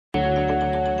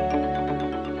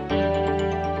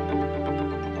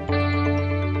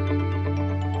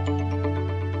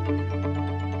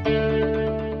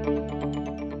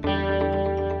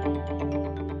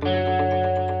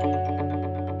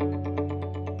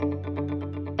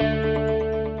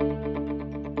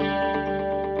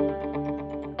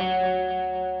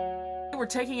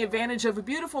taking advantage of a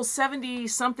beautiful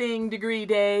 70-something degree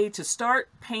day to start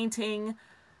painting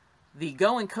the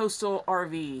Goin Coastal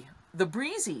RV, the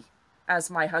Breezie, as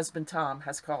my husband Tom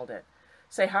has called it.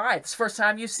 Say hi. It's the first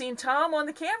time you've seen Tom on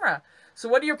the camera. So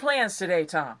what are your plans today,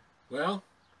 Tom? Well,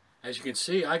 as you can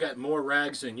see, I got more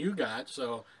rags than you got,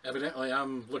 so evidently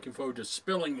I'm looking forward to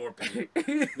spilling more paint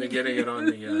than getting it on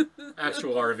the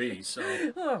actual RV. So.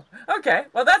 Oh, okay.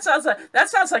 Well, that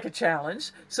sounds like a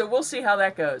challenge. So we'll see how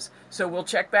that goes. So we'll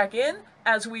check back in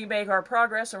as we make our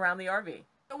progress around the RV.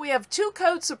 We have 2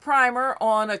 coats of primer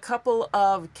on a couple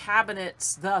of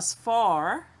cabinets thus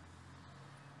far.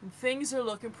 And things are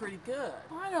looking pretty good.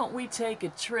 Why don't we take a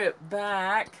trip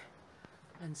back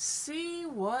and see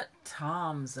what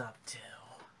Tom's up to?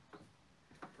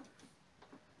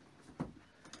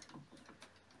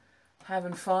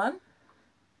 Having fun?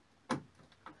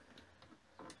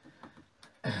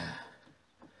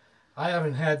 I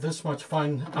haven't had this much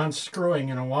fun unscrewing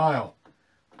in a while.